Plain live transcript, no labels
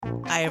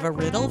I have a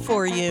riddle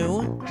for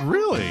you.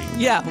 Really?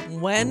 Yeah,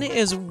 when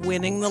is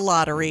winning the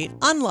lottery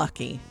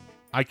unlucky?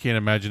 I can't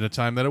imagine a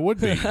time that it would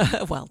be.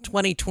 Well,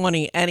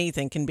 2020,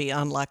 anything can be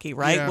unlucky,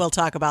 right? Yeah. We'll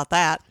talk about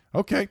that.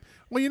 Okay.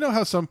 Well, you know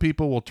how some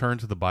people will turn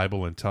to the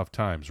Bible in tough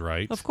times,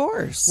 right? Of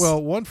course.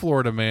 Well, one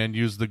Florida man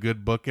used the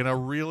good book in a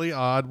really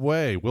odd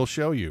way. We'll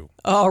show you.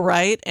 All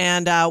right.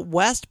 And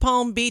West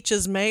Palm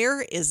Beach's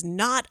mayor is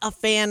not a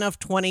fan of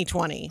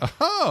 2020.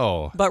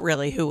 Oh. But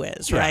really, who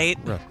is, right?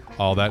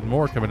 All that and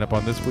more coming up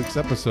on this week's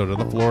episode of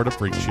the Florida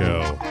Freak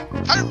Show.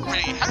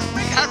 Hurry,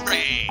 hurry,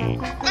 hurry!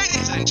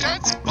 Ladies and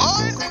gents,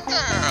 boys and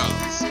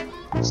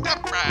girls,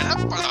 step right up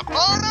for the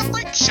Florida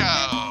Freak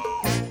Show!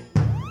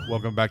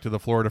 Welcome back to the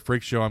Florida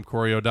Freak Show. I'm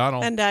Corey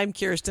O'Donnell. And I'm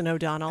Kirsten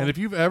O'Donnell. And if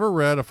you've ever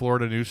read a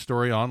Florida news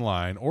story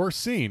online or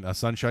seen a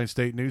Sunshine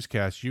State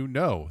newscast, you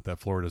know that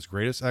Florida's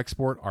greatest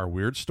export are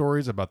weird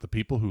stories about the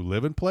people who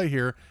live and play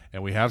here.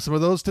 And we have some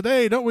of those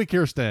today, don't we,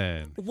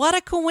 Kirsten? What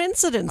a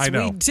coincidence. I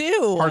know. We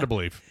do. Hard to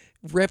believe.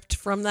 Ripped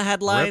from the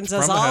headlines,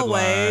 Ripped as from the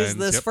always. headlines.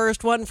 This Yep.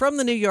 first one from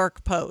the New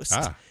York Post.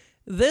 Ah.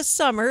 This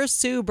summer,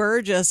 Sue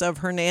Burgess of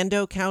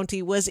Hernando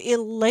County was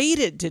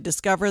elated to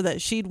discover that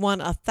she'd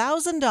won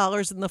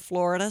 $1,000 in the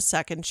Florida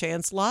Second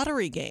Chance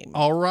lottery game.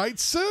 All right,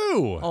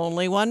 Sue.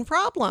 Only one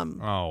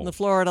problem. Oh. The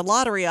Florida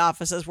lottery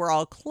offices were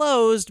all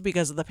closed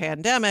because of the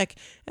pandemic,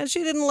 and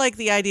she didn't like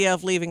the idea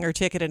of leaving her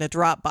ticket in a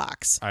drop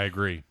box. I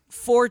agree.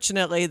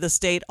 Fortunately, the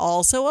state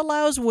also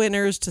allows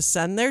winners to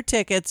send their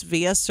tickets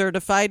via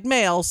certified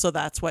mail, so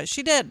that's what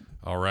she did.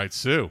 All right,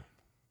 Sue.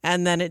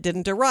 And then it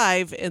didn't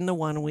arrive in the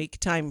 1 week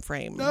time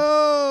frame.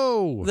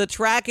 No. The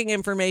tracking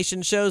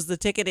information shows the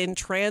ticket in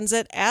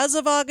transit as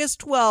of August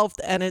 12th,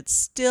 and it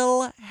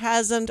still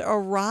hasn't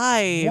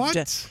arrived.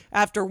 What?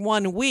 After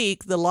 1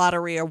 week, the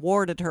lottery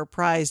awarded her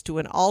prize to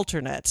an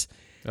alternate.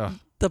 Ugh.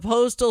 The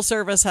Postal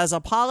Service has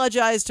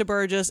apologized to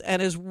Burgess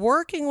and is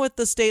working with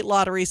the state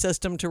lottery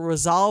system to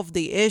resolve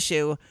the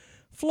issue.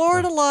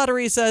 Florida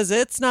Lottery says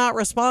it's not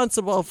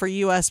responsible for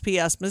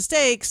USPS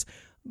mistakes,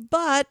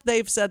 but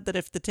they've said that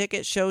if the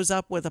ticket shows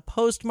up with a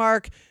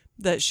postmark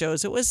that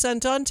shows it was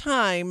sent on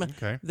time,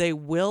 Okay. they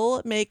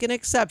will make an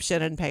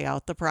exception and pay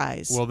out the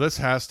prize. Well, this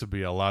has to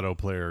be a lotto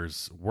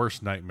player's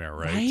worst nightmare,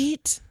 right?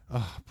 Right?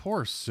 Oh,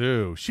 poor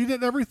Sue. She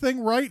did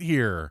everything right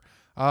here.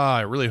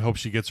 I really hope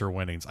she gets her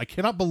winnings. I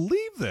cannot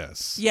believe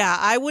this. Yeah,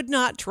 I would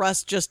not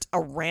trust just a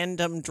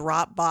random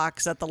drop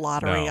box at the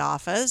lottery No.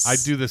 office. I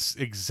do this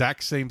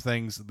exact same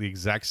things, the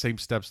exact same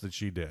steps that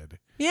she did.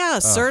 Yeah,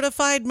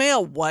 certified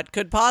mail. What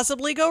could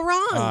possibly go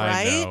wrong,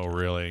 right? I know,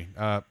 really.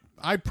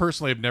 I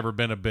personally have never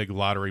been a big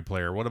lottery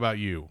player. What about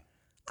you?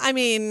 I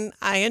mean,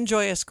 I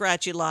enjoy a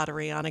scratchy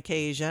lottery on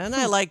occasion.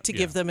 I like to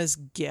give them as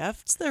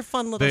gifts. They're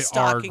fun little They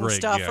stocking are great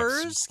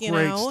stuffers, gifts. you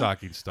Great know.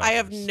 stocking stuffers. I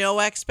have no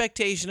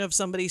expectation of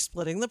somebody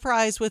splitting the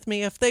prize with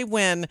me if they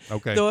win.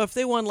 Okay. Though if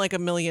they won like $1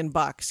 million,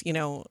 you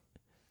know,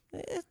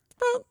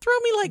 throw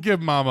me like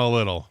Give Mama a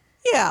little.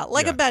 a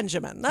Yeah.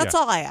 Benjamin. That's Yeah.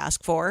 all I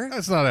ask for.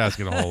 That's not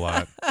asking a whole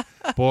lot.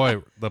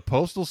 Boy, the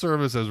Postal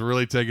Service has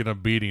really taken a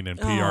beating in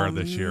PR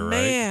this year, right?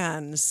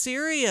 Man,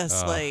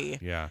 seriously.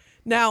 Yeah.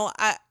 Now,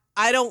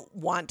 I don't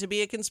want to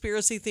be a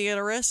conspiracy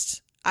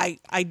theorist.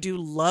 I do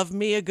love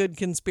me a good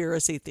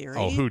conspiracy theory.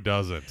 Oh, who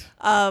doesn't?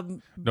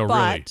 No, really.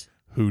 but-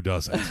 Who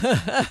doesn't?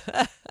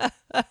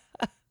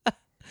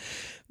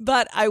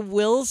 But I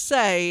will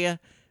say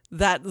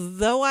that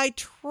though I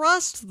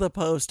trust the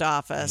post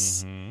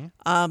office,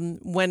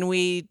 when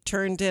we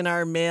turned in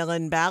our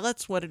mail-in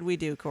ballots, what did we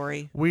do,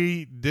 Corey?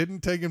 We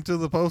didn't take him to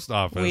the post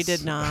office. We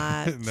did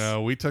not.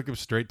 No, we took him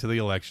straight to the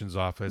elections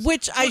office.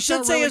 Which I Worked should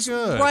out say really is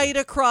good. right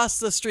across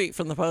the street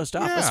from the post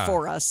office Yeah.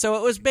 for us. So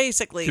it was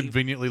basically...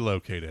 Conveniently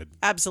located.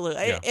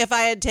 Absolutely. Yeah. If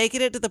I had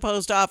taken it to the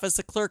post office,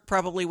 the clerk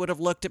probably would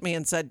have looked at me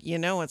and said, you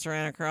know, it's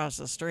right across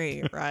the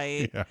street,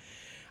 right? Yeah.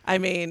 I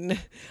mean,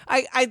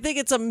 I think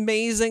it's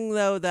amazing,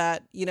 though,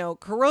 that, you know,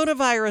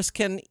 coronavirus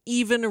can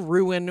even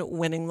ruin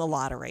winning the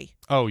lottery.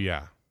 Oh,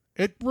 yeah.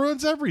 It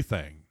ruins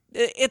everything.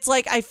 It's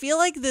like, I feel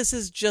like this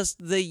is just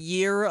the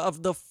year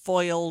of the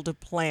foiled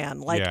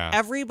plan. Like, Yeah.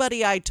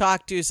 everybody I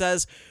talk to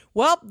says,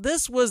 well,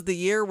 this was the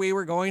year we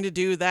were going to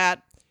do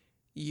that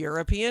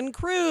European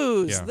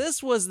cruise. Yeah.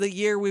 This was the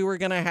year we were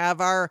going to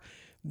have our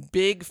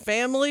big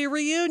family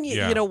reunion.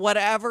 Yeah. You know,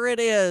 whatever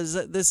it is,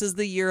 this is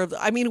the year of...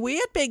 I mean, we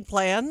had big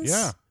plans.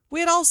 Yeah. We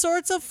had all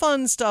sorts of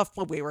fun stuff,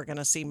 but we were going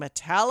to see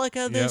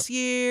Metallica this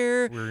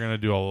year. We were going to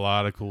do a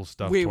lot of cool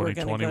stuff. We were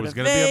going to 2020 go was to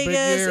going to be a big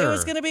Vegas. year. It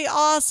was going to be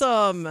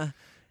awesome.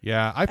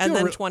 Yeah, I feel And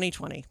then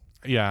 2020.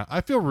 Yeah,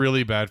 I feel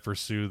really bad for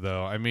Sue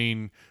though. I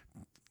mean,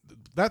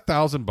 that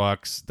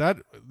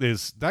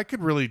 $1,000 that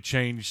could really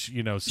change,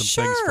 you know,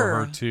 some things for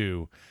her Sure.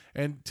 too.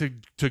 And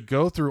to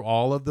go through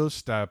all of those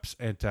steps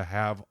and to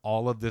have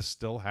all of this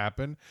still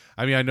happen.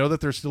 I mean, I know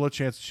that there's still a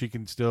chance she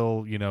can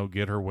still, you know,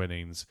 get her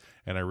winnings,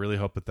 and I really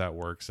hope that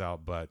works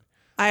out, but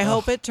I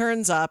hope it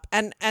turns up.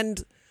 And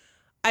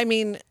I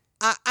mean,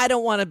 I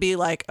don't want to be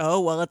like,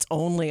 oh, well, it's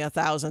only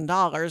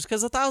 $1,000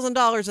 because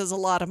 $1,000 is a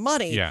lot of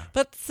money. Yeah.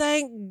 But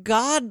thank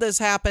God this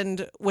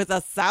happened with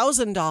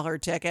 $1,000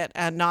 ticket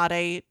and not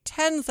a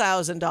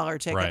 $10,000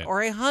 ticket Right.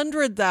 or a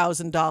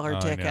 $100,000 I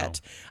ticket. know.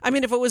 I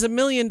mean, if it was $1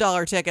 million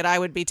ticket, I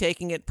would be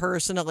taking it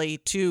personally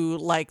to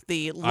like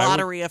the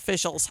lottery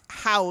official's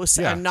house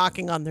Yeah. and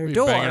knocking on their Be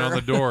door. banging on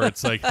the door.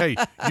 It's like, hey,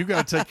 you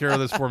got to take care of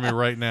this for me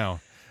right now.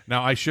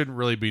 Now, I shouldn't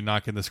really be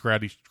knocking the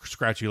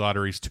scratchy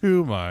lotteries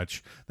too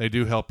much. They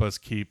do help us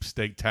keep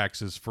state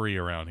taxes free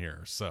around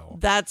here. So,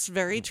 That's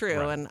very true.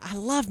 Right. And I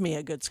love me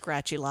a good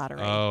scratchy lottery.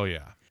 oh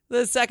yeah.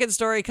 The second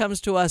story comes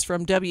to us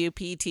from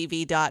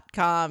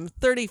WPTV.com.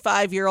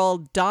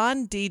 35-year-old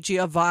Don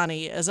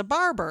DiGiovanni is a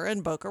barber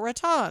in Boca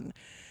Raton.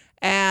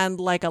 And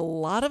like a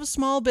lot of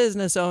small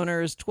business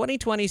owners,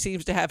 2020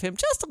 seems to have him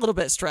just a little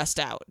bit stressed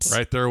out.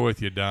 Right there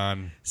with you,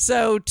 Don.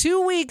 So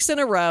 2 weeks in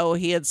a row,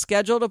 he had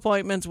scheduled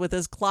appointments with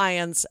his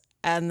clients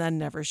and then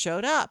never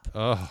showed up.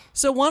 Ugh.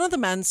 So one of the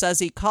men says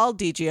he called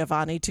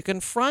DiGiovanni to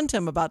confront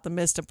him about the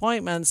missed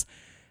appointments,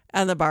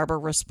 and the barber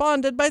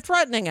responded by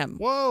threatening him.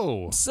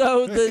 Whoa.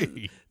 So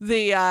Hey.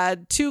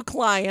 the two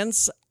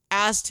clients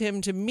asked him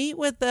to meet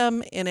with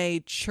them in a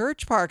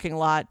church parking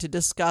lot to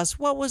discuss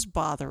what was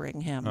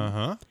bothering him.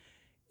 Uh-huh.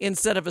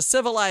 Instead of a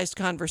civilized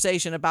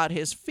conversation about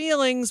his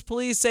feelings,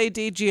 police say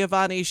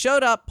DiGiovanni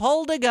showed up,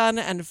 pulled a gun,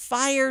 and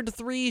fired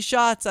 3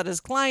 shots at his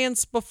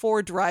clients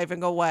before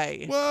driving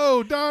away.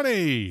 Whoa,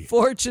 Donnie.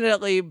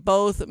 Fortunately,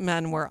 both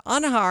men were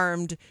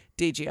unharmed.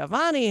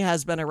 DiGiovanni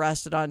has been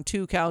arrested on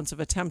 2 counts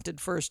of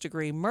attempted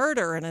first-degree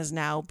murder and is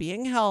now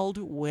being held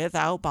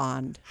without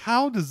bond.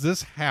 How does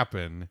this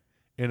happen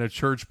in a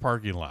church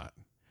parking lot?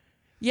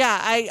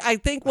 Yeah, I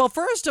think, well,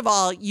 first of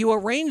all, you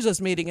arrange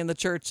this meeting in the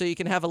church so you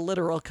can have a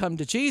literal come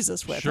to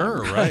Jesus with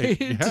Sure, him, right.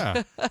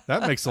 Yeah.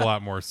 That makes a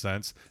lot more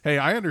sense. Hey,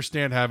 I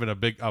understand having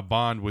a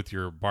bond with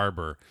your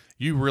barber.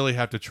 You really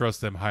have to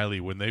trust them highly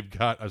when they've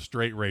got a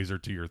straight razor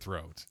to your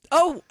throat.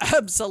 Oh,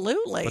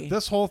 absolutely. But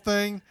this whole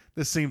thing,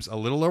 this seems a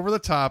little over the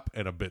top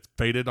and a bit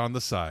faded on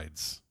the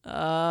sides. Oh,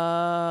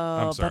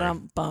 I'm sorry. but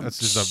I'm bummed. That's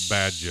just a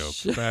bad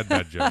joke.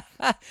 Bad joke.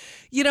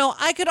 You know,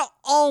 I could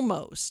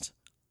almost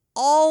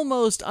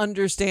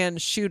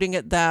understand shooting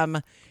at them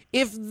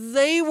if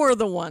they were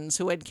the ones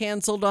who had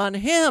canceled on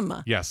him.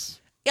 Yes.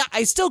 Yeah,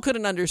 I still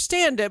couldn't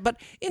understand it, but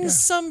in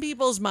some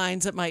people's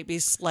minds, it might be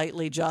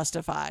slightly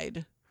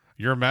justified.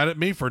 You're mad at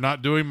me for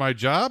not doing my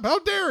job? How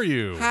dare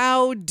you?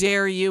 How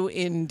dare you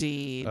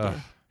indeed? Ugh.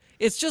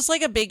 It's just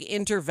like a big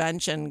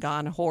intervention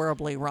gone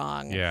horribly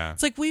wrong. Yeah.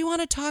 It's like, we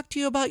want to talk to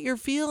you about your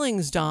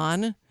feelings,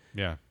 Don.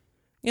 Yeah.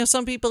 You know,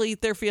 some people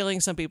eat their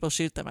feelings, some people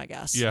shoot them, I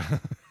guess. Yeah.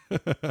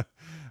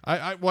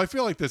 I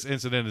feel like this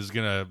incident is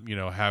gonna,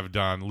 have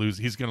Don lose.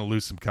 He's gonna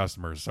lose some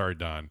customers. Sorry,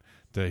 Don,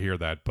 to hear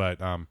that. But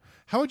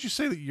how would you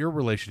say that your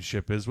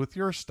relationship is with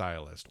your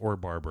stylist or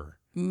barber?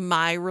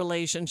 My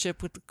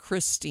relationship with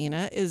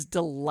Christina is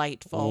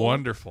delightful.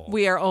 Wonderful.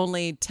 We are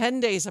only 10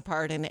 days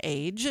apart in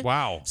age.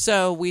 Wow.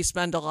 So we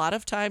spend a lot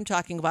of time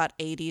talking about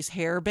 80s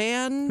hair Who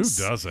bands.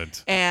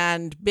 doesn't?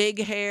 And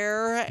big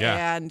hair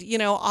Yeah. and,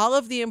 all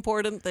of the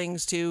important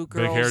things to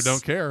girls. Big hair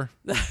don't care.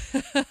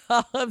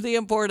 All of the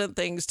important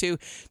things to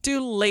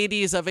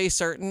ladies of a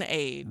certain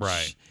age.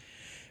 Right.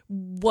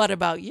 What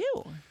about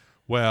you?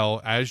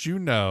 Well, as you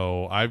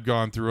know, I've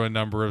gone through a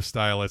number of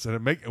stylists,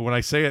 and when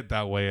I say it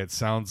that way, it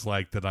sounds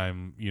like that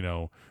I'm,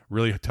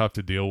 really tough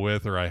to deal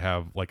with, or I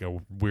have like a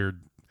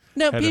weird.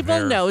 No, head of people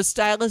hair. know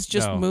stylists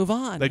just No. move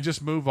on. They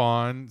just move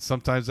on.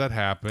 Sometimes that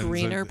happens.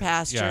 Greener And,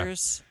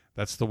 pastures. Yeah,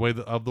 that's the way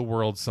of the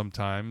world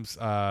sometimes.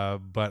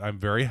 But I'm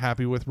very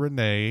happy with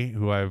Renee,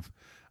 who I've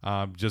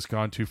just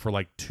gone to for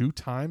like 2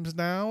 times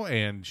now,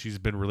 and she's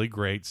been really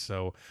great.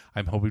 So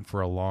I'm hoping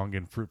for a long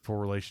and fruitful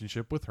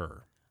relationship with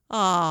her.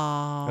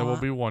 Aww. That will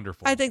be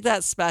wonderful. I think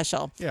that's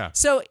special. Yeah.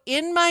 So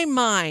in my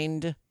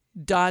mind,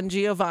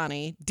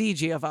 DiGiovanni,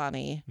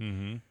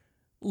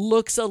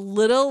 looks a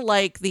little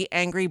like the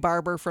angry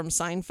barber from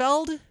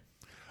Seinfeld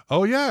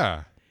Oh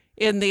yeah.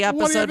 in the What are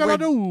you episode gonna where,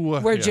 do?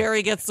 where Yeah.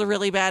 Jerry gets the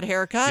really bad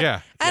haircut.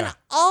 Yeah, And yeah.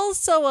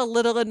 also a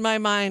little in my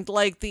mind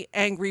like the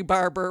angry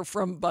barber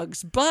from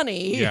Bugs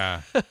Bunny.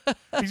 Yeah.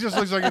 He just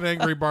looks like an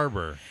angry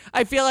barber.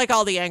 I feel like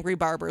all the angry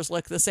barbers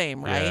look the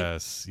same, right?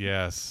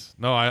 Yes.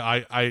 No,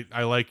 I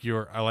like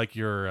your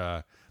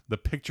the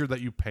picture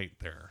that you paint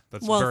there.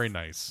 That's Well, very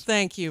nice.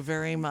 Thank you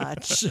very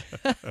much.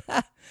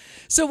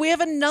 So we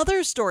have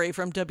another story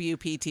from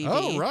WPTV.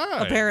 Oh,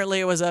 right. Apparently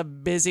it was a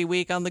busy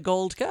week on the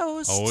Gold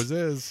Coast. Always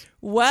is.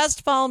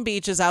 West Palm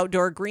Beach's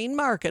outdoor green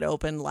market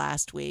opened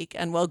last week,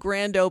 and while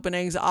grand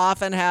openings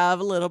often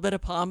have a little bit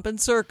of pomp and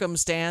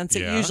circumstance,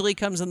 it Yeah. usually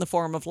comes in the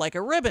form of like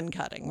a ribbon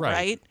cutting, Right.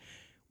 right?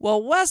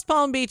 Well, West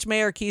Palm Beach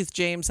Mayor Keith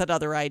James had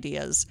other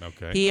ideas.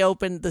 Okay. He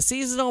opened the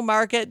seasonal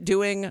market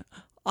doing,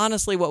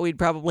 honestly, what we'd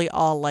probably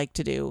all like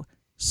to do,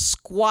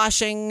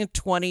 squashing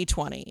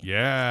 2020.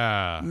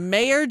 Yeah.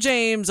 Mayor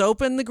James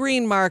opened the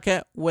green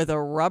market with a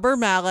rubber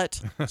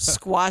mallet,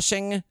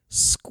 squashing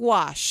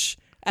squash.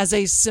 as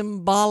a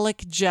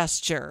symbolic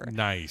gesture.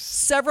 Nice.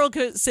 Several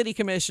city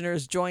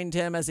commissioners joined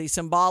him as he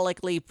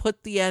symbolically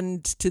put the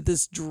end to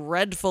this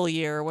dreadful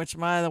year, which,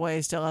 by the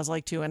way, still has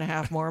like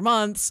 2.5 more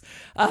months.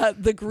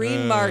 The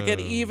Green Market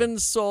even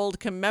sold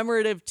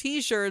commemorative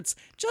T-shirts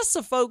just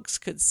so folks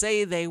could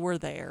say they were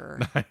there.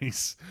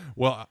 Nice.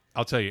 Well,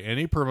 I'll tell you,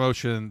 any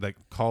promotion that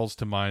calls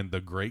to mind the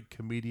great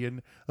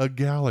comedian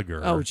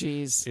Gallagher Oh,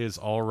 geez. is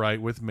all right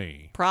with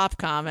me. Prop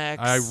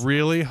comics. I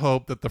really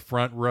hope that the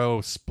front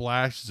row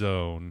splash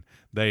zone,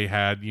 they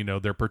had,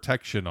 their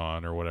protection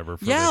on or whatever.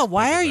 For Yeah, this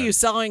why are event. you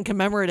selling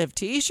commemorative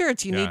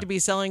T-shirts? You Yeah. need to be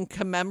selling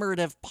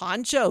commemorative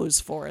ponchos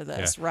for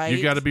this, Yeah. right?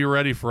 You got to be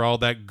ready for all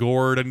that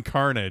gourd and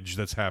carnage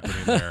that's happening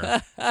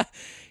there.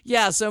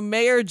 Yeah, so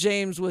Mayor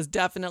James was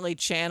definitely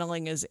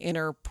channeling his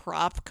inner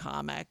prop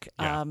comic.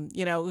 Yeah.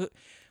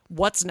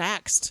 What's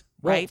next,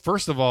 Well, right?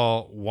 first of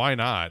all, why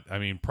not? I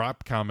mean,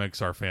 prop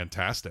comics are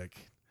fantastic.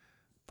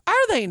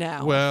 Are they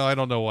now? Well, I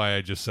don't know why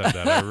I just said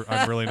that.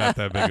 I'm really not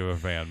that big of a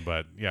fan,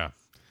 but yeah.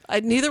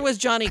 Neither was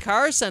Johnny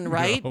Carson,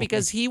 right? No.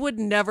 Because he would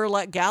never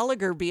let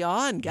Gallagher be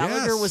on.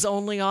 Gallagher Yes. was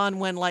only on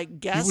when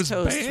guest was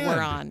hosts banned.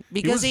 were on He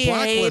because was he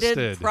hated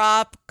blacklisted.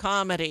 prop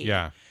comedy.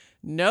 Yeah.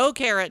 No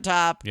Carrot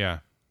Top. Yeah.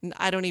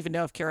 I don't even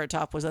know if Carrot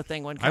Top was a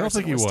thing when I Carson don't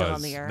think he was. still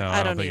on the air. No,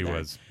 I don't think either. he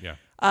was. Yeah.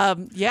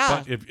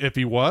 Yeah. But if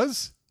he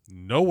was,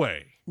 no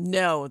way.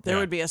 No, there Yeah.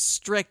 would be a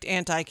strict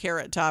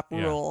anti-Carrot Top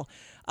Yeah. rule.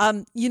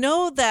 You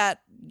know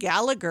that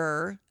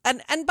Gallagher,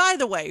 and by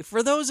the way,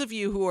 for those of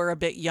you who are a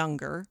bit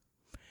younger,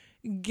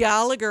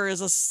 Gallagher is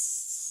a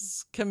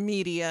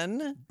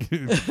comedian,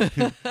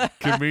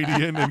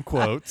 Comedian in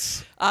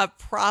quotes. a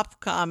prop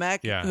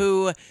comic Yeah.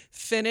 who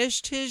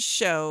finished his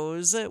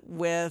shows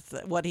with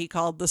what he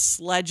called the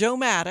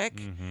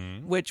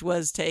Sledge-O-Matic, which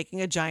was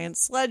taking a giant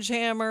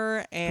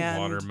sledgehammer and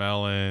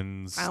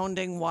Watermelons.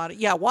 pounding water.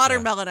 Yeah,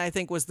 watermelon, I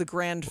think, was the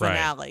grand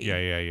finale.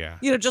 Right.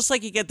 Yeah. Just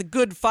like you get the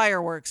good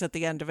fireworks at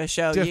the end of a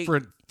show.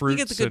 Different fruits.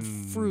 You get the good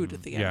and, fruit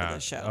at the end of the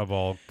show. of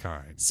all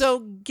kinds. So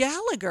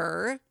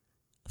Gallagher,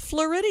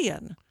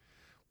 Floridian.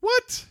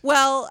 What?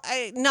 Well,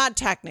 not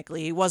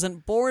technically. He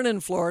wasn't born in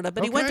Florida,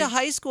 but he went Okay. to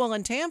high school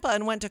in Tampa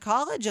and went to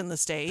college in the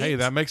state. Hey,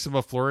 that makes him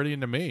a Floridian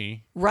to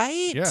me.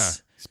 right? Yeah.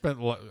 Spent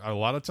a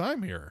lot of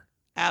time here.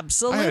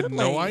 Absolutely. I had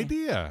no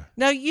idea.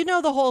 Now, you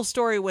know the whole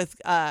story with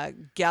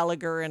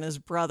Gallagher and his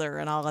brother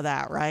and all of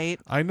that, right?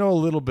 I know a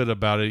little bit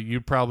about it.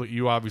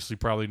 You obviously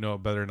probably know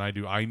it better than I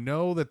do. I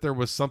know that there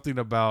was something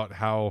about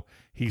how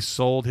he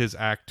sold his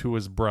act to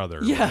his brother.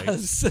 right?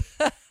 Yes.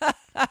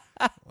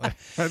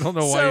 I don't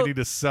know why So- you need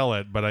to sell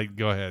it, but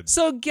go ahead.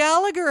 So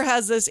Gallagher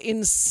has this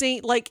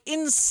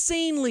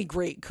insanely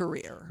great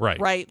career. Right.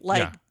 Right?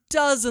 Yeah.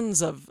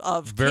 Dozens of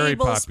Very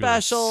cable popular.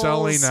 specials.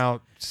 Selling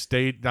out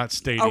not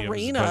stadiums,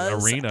 Arenas,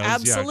 but arenas.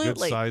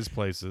 absolutely. Yeah, good sized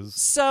places.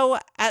 So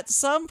at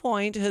some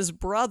point, his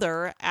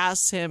brother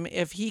asks him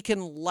if he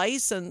can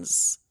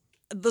license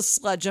the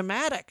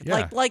Sledge-O-Matic.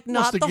 Yeah. Like Wants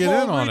not to the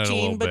get in whole on it a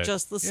routine, little but bit.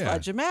 just the Yeah.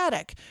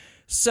 Sledge-O-Matic.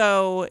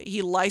 So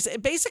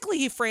basically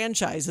he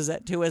franchises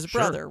it to his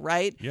Sure. brother,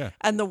 right? Yeah.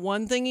 And the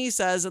one thing he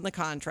says in the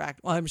contract,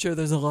 well, I'm sure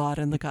there's a lot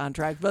in the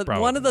contract, but one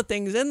Probably. of the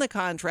things in the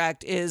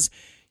contract is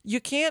you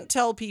can't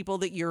tell people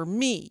that you're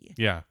me.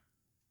 Yeah.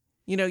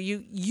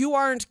 You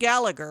aren't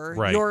Gallagher.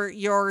 Right.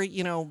 You're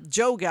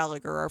Joe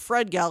Gallagher or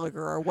Fred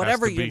Gallagher or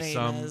whatever Has to your be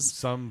name is.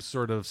 some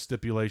sort of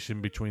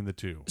stipulation between the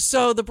two.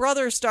 So the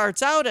brother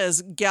starts out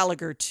as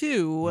Gallagher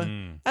 2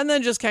 and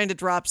then just kind of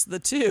drops the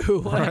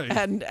 2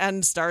 Right.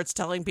 and starts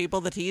telling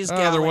people that he's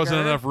Gallagher. There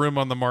wasn't enough room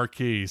on the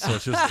marquee, so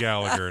it's just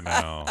Gallagher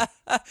now.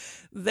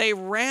 They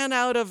ran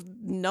out of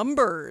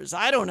numbers.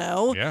 I don't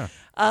know. Yeah.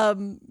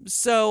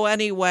 So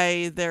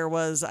anyway, there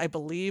was, I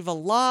believe, a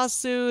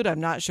lawsuit.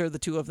 I'm not sure the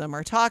two of them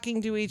are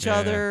talking to each Yeah.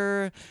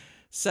 other.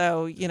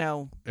 So,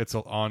 It's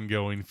an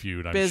ongoing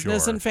feud, I'm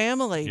business sure. and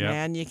family, Yep.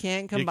 man. You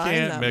can't You combine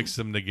can't them. mix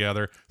them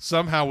together.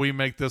 Somehow we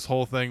make this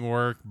whole thing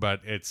work,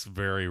 but it's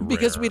very rare.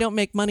 Because we don't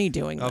make money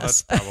doing Oh,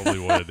 this. that's probably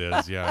what it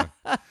is, yeah.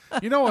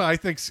 You know what I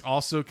think's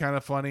also kind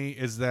of funny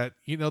is that,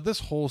 this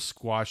whole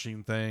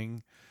squashing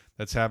thing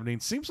that's happening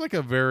seems like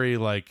a very,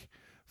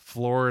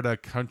 Florida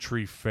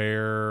country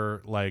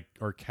fair,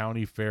 or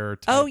county fair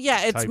type. Oh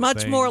yeah, it's type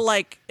much thing more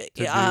like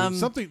to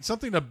do.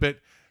 Something a bit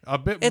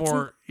it's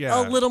more, yeah.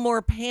 a little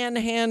more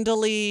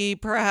panhandly,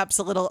 perhaps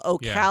a little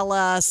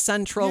Ocala,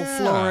 Central Yeah,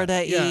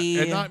 Florida-y.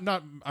 Yeah, and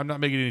I'm not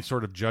making any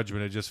sort of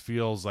judgment. It just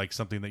feels like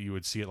something that you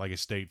would see at like a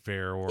state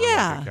fair or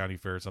Yeah. like a county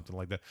fair or something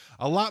like that.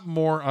 A lot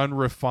more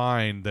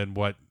unrefined than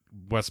what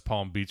West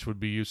Palm Beach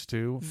would be used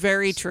to.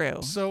 Very true.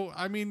 So,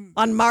 I mean,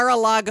 On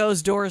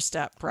Mar-a-Lago's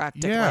doorstep,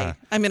 practically. Yeah,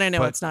 I mean, I know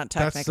but it's not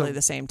that's technically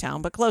the same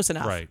town, but close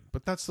enough. right.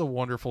 But that's the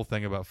wonderful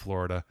thing about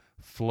Florida.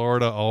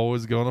 Florida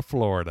always going to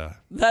Florida.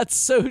 That's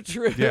so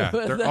true. Yeah,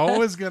 there's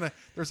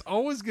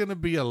always gonna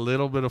be a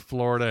little bit of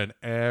Florida in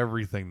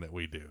everything that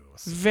we do.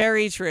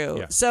 Very true.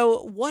 Yeah.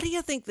 So what do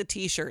you think the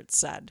T-shirt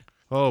said?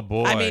 Oh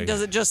boy. I mean,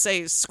 does it just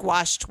say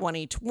Squash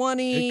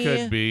 2020? It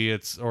could be.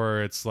 It's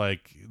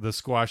like the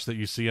squash that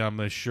you see on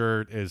this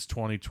shirt is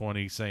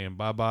 2020 saying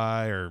bye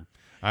bye, or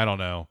I don't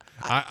know.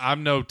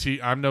 I'm no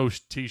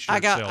t-shirt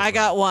I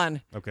got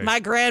one. Okay. My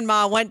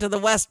grandma went to the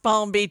West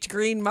Palm Beach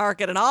Green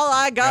Market, and all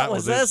I got That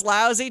was was it. this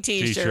lousy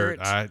T-shirt.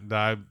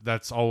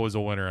 That's always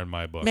a winner in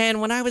my book. Man,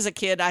 when I was a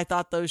kid, I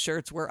thought those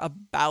shirts were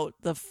about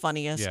the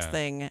funniest Yeah.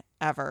 thing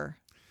ever.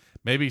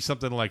 Maybe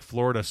something like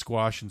Florida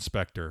Squash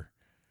Inspector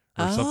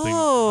or something.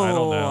 I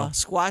don't know.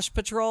 Squash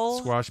Patrol.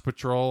 Squash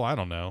Patrol. I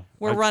don't know.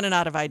 We're running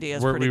out of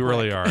ideas. We pretty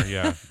really quick. are.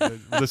 Yeah.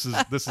 This is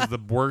the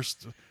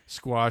worst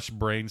squash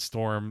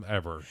brainstorm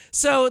ever.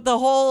 So the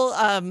whole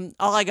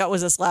all I got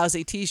was this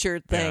lousy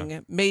T-shirt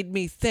thing made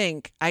me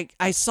think.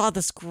 I saw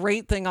this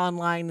great thing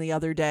online the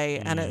other day,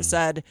 and it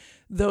said,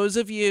 those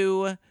of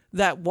you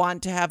that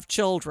want to have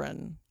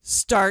children,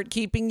 start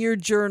keeping your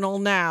journal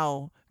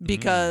now,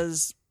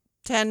 because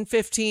 10,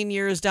 15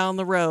 years down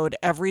the road,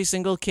 every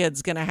single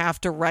kid's going to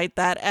have to write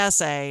that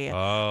essay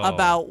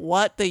about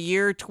what the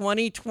year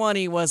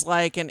 2020 was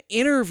like and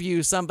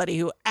interview somebody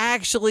who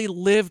actually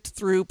lived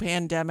through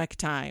pandemic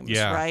times,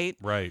 right?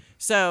 Right.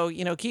 So,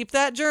 keep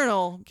that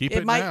journal. Keep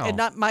it might,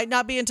 now. It might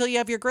not be until you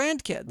have your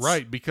grandkids.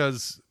 Right,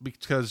 because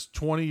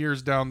 20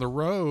 years down the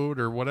road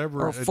or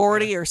whatever. Or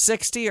 40 or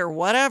 60 or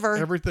whatever.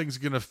 Everything's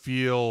going to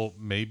feel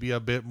maybe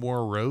a bit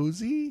more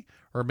rosy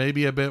or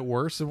maybe a bit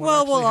worse than what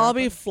Well, actually we'll all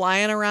be happened.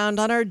 flying around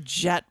on our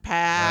jetpacks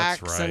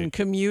That's right. and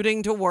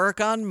commuting to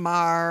work on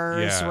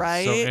Mars, Yeah,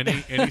 right?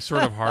 so any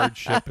sort of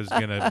hardship is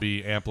going to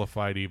be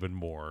amplified even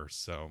more.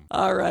 So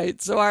All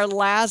right. So our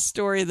last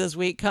story this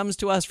week comes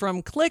to us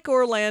from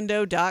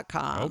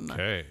clickorlando.com.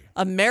 okay.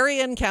 A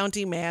Marion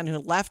County man who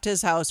left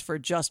his house for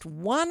just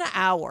 1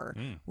 hour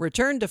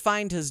returned to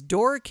find his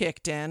door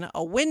kicked in,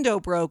 a window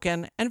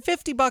broken, and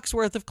 $50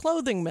 worth of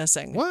clothing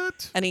missing.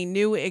 What? And he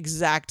knew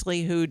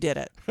exactly who did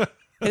it.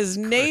 His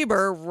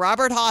neighbor,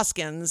 Robert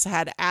Hoskins,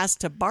 had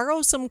asked to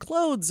borrow some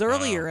clothes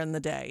earlier in the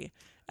day.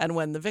 And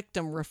when the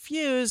victim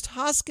refused,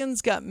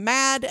 Hoskins got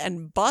mad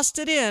and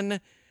busted in,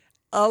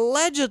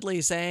 allegedly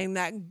saying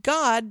that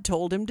God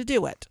told him to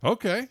do it.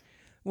 Okay.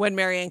 When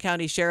Marion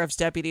County Sheriff's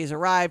deputies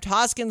arrived,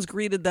 Hoskins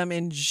greeted them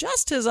in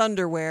just his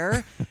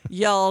underwear,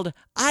 yelled,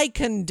 "I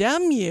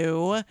condemn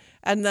you,"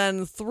 and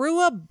then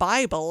threw a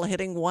Bible,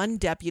 hitting one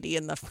deputy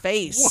in the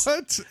face.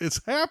 What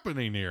is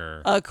happening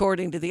here?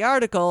 According to the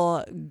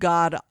article,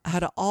 God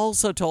had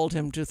also told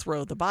him to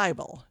throw the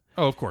Bible.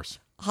 Oh, of course.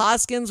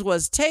 Hoskins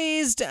was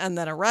tased and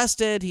then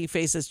arrested. He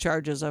faces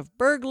charges of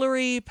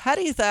burglary,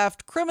 petty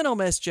theft, criminal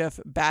mischief,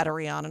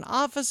 battery on an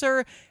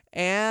officer,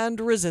 and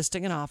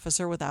resisting an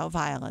officer without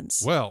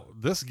violence. Well,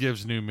 this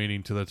gives new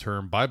meaning to the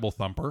term Bible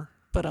thumper,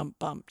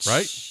 Ba-dum-bum.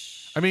 right?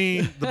 I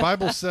mean, the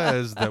Bible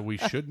says that we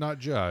should not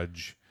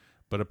judge,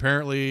 but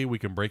apparently we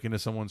can break into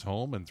someone's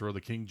home and throw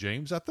the King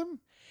James at them.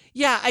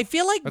 Yeah, I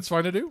feel like That's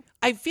fine to do.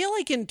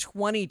 in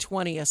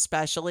 2020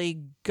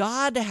 especially,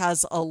 God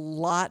has a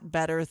lot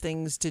better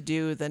things to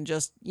do than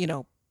just,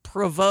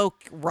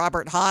 provoke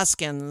Robert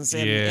Hoskins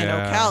in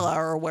Ocala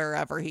or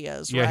wherever he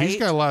is, Yeah, right? he's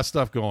got a lot of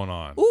stuff going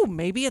on. Ooh,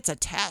 maybe it's a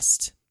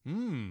test.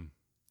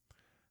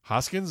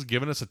 Hoskins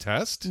giving us a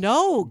test?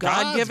 No,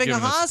 God God's giving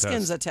giving us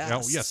Hoskins a test.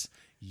 Oh, yes.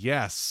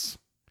 Yes.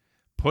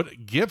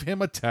 Give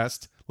him a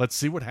test. Let's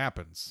see what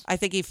happens. I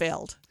think he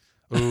failed.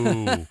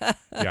 Ooh.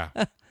 Yeah.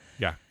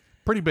 Yeah.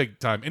 Pretty big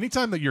time.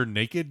 Anytime that you're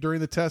naked during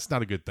the test,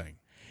 not a good thing.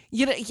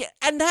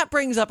 And that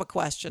brings up a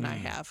question I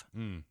have.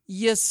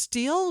 You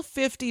steal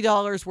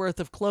 $50 worth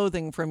of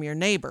clothing from your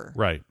neighbor,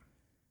 Right.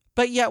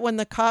 but yet when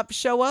the cops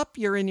show up,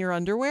 you're in your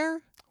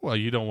underwear? Well,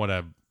 you don't want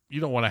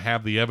to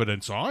have the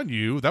evidence on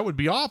you. That would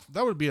be off.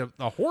 That would be a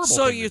horrible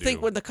So thing you to think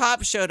do. when the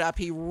cops showed up,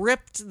 he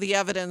ripped the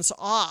evidence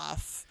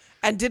off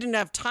and didn't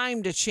have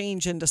time to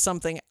change into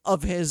something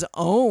of his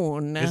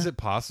own? Is it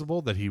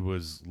possible that he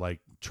was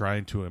like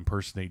trying to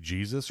impersonate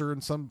Jesus, or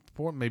in some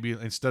point maybe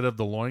instead of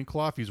the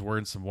loincloth he's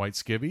wearing some white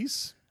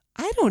skivvies?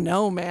 I don't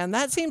know, man.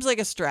 That seems like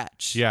a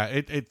stretch.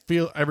 Yeah,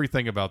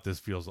 everything about this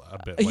feels a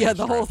bit like Yeah, a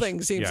the whole stretch.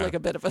 thing seems Yeah. like a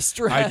bit of a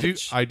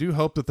stretch. I do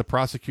hope that the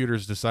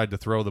prosecutors decide to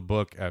throw the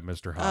book at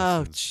Mr. Oh,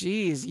 Hoskins.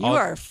 jeez. You I'll-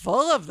 are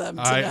full of them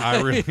tonight.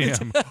 I really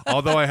am.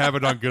 Although I have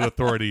it on good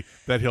authority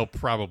that he'll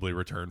probably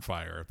return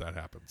fire if that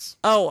happens.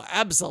 Oh,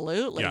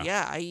 absolutely. Yeah.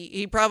 Yeah.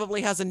 He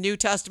probably has a New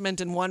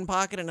Testament in one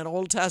pocket and an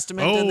Old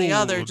Testament in the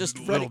other. Just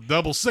little ready.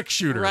 double six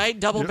shooter. Right?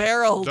 Yep,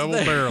 Double-barreled Double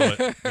there. barrel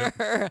it.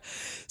 Yep.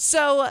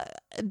 So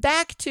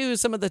back to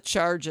some of the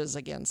charges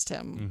against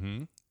him.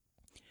 Mm-hmm.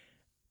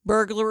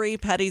 Burglary,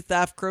 petty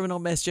theft, criminal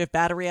mischief,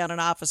 battery on an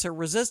officer,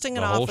 resisting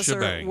an The whole officer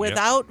shebang, yep.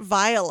 without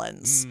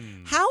violence.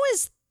 How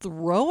is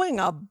throwing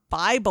a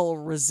Bible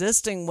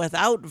resisting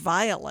without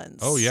violence?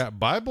 Oh yeah,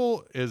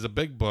 Bible is a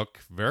big book,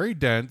 very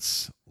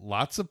dense,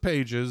 lots of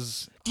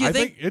pages. Do you I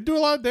think it'd do a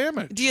lot of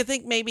damage. Do you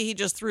think maybe he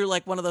just threw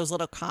like one of those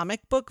little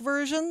comic book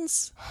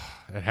versions?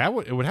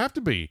 It would have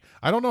to be.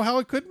 I don't know how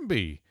it couldn't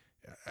be.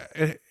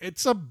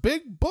 It's a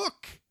big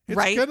book. It's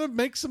Right. gonna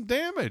make some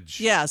damage.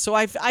 Yeah, so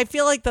I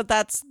feel like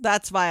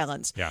that's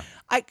violence. Yeah.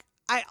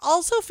 I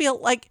also feel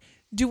like,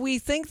 do we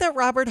think that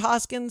Robert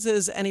Hoskins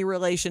is any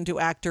relation to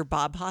actor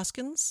Bob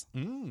Hoskins?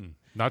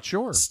 Not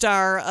sure.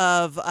 Star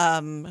of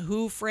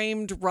Who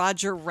Framed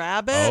Roger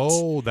Rabbit?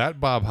 Oh, that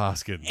Bob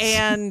Hoskins.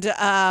 And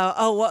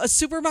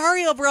Super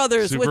Mario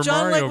Brothers with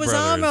John Mario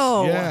Leguizamo.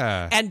 Brothers.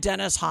 Yeah. And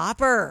Dennis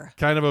Hopper.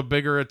 Kind of a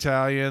bigger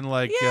Italian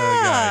guy.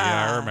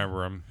 Yeah, I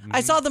remember him. Mhm.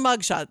 I saw the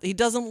mugshot. He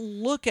doesn't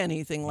look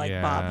anything like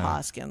Yeah. Bob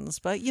Hoskins,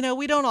 but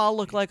we don't all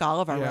look like all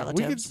of our Yeah,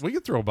 relatives. we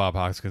could throw Bob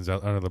Hoskins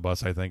out under the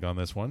bus, I think, on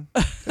this one.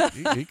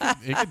 he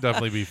could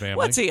definitely be family.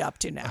 What's he up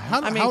to now?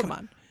 Come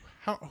on.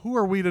 Who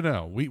are we to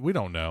know? We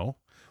don't know.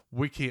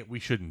 We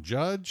shouldn't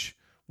judge.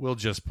 We'll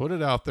just put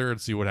it out there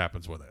and see what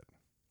happens with it.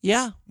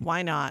 Yeah,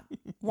 why not?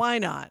 Why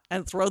not?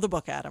 And throw the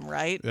book at him,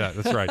 right? Yeah,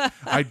 that's right.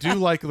 I do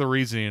like the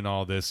reasoning in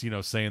all this,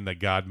 saying that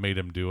God made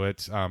him do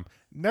it.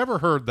 Never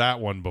heard that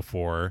one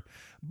before.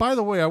 By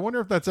the way, I wonder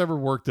if that's ever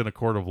worked in a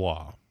court of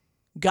law.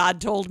 God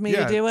told me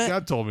to do it?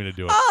 God told me to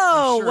do it.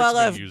 Oh, I'm sure well,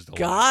 it's been if used a lot.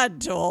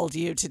 God told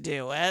you to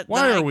do it,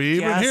 Why then are I we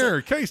even guess-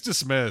 here? Case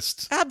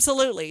dismissed.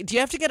 Absolutely. Do you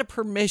have to get a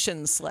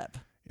permission slip?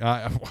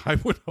 I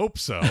would hope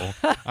so.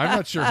 I'm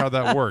not sure how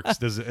that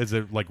works. Is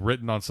it like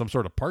written on some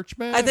sort of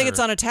parchment? I think it's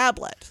on a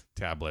tablet.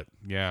 Tablet.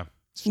 Yeah.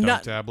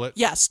 Stone tablet.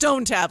 Yeah,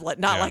 stone tablet,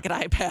 not Yeah. like an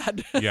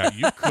iPad. Yeah,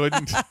 you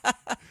couldn't.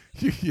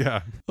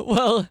 Yeah.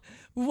 Well,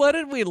 what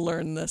did we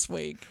learn this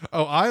week?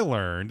 Oh, I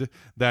learned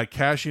that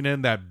cashing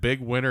in that big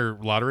winner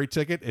lottery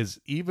ticket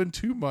is even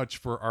too much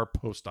for our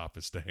post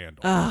office to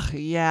handle.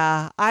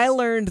 Yeah. I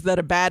learned that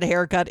a bad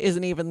haircut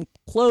isn't even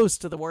close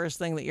to the worst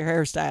thing that your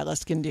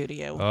hairstylist can do to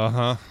you.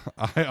 Uh-huh.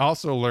 I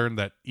also learned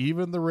that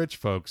even the rich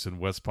folks in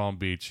West Palm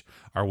Beach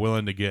are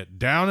willing to get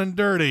down and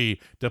dirty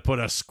to put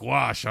a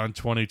squash on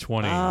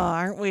 2020. Oh,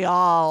 aren't we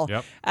all?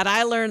 Yep. And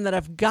I learned that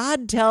if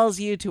God tells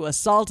you to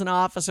assault an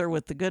officer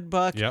with the good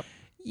book, Yep.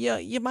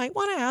 you might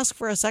want to ask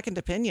for a second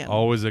opinion.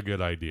 Always a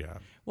good idea.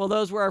 Well,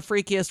 those were our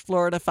freakiest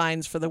Florida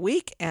finds for the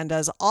week. And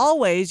as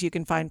always, you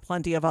can find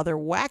plenty of other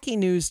wacky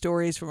news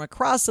stories from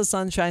across the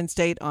Sunshine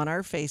State on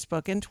our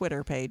Facebook and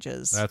Twitter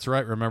pages. That's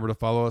right. Remember to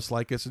follow us,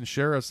 like us, and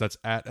share us. That's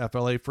at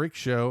FLA Freak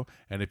Show.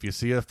 And if you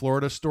see a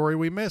Florida story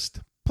we missed,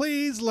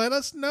 please let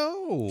us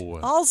know.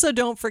 Also,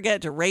 don't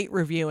forget to rate,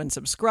 review, and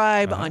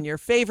subscribe on your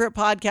favorite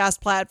podcast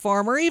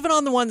platform or even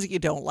on the ones that you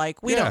don't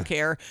like. We don't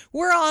care.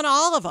 We're on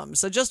all of them.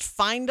 So just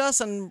find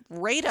us and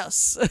rate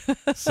us.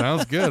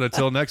 Sounds good.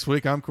 Until next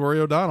week, I'm Corey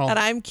O'Donnell. And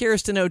I'm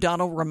Kirsten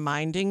O'Donnell,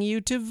 reminding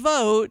you to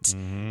vote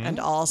and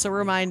also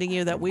reminding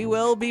you that we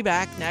will be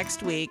back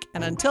next week.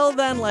 And until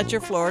then, let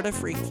your Florida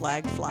freak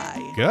flag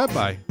fly.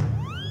 Goodbye.